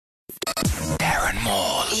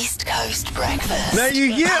East Coast breakfast. Now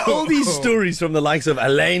you hear all these stories from the likes of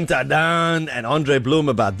Alain Tardain and Andre Bloom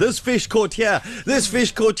about this fish caught here, this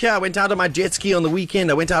fish caught here. I went out on my jet ski on the weekend.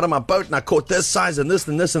 I went out on my boat and I caught this size and this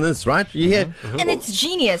and this and this, right? You hear? And it's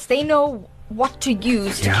genius. They know what to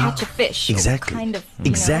use to catch a fish. Exactly. Kind of.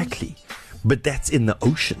 Exactly. But that's in the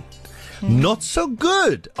ocean. Not so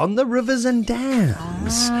good on the rivers and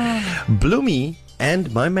dams. Bloomy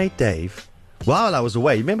and my mate Dave, while I was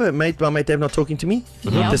away, remember my mate Dave not talking to me?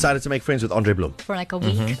 Decided to make friends with Andre Bloom. For like a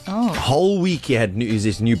week. Oh. Whole week he had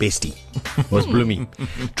this new bestie. Was Bloomy.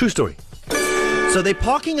 True story. So they're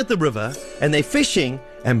parking at the river and they're fishing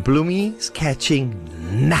and Bloomy's catching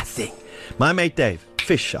nothing. My mate Dave,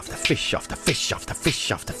 fish after fish after fish after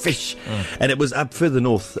fish after fish. And it was up further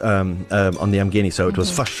north on the Amgeni, so it was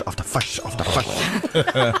fish after fish after fish.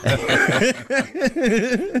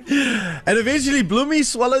 And eventually Bloomy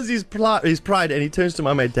swallows his pride and he turns to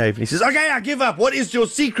my mate Dave and he says, okay, I give up. What is your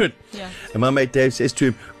secret? Yeah. And my mate Dave says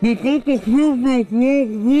to him,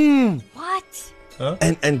 What?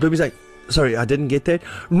 and Bloomy's like, sorry, I didn't get that.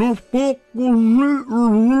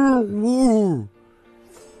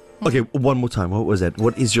 Okay, one more time. What was that?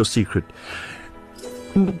 What is your secret?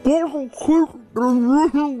 Oh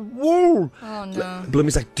no.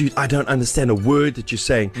 Bloomy's like, dude, I don't understand a word that you're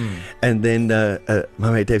saying. And then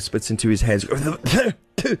my mate Dave spits into his hands.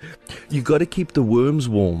 You got to keep the worms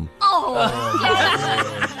warm. Oh, yes.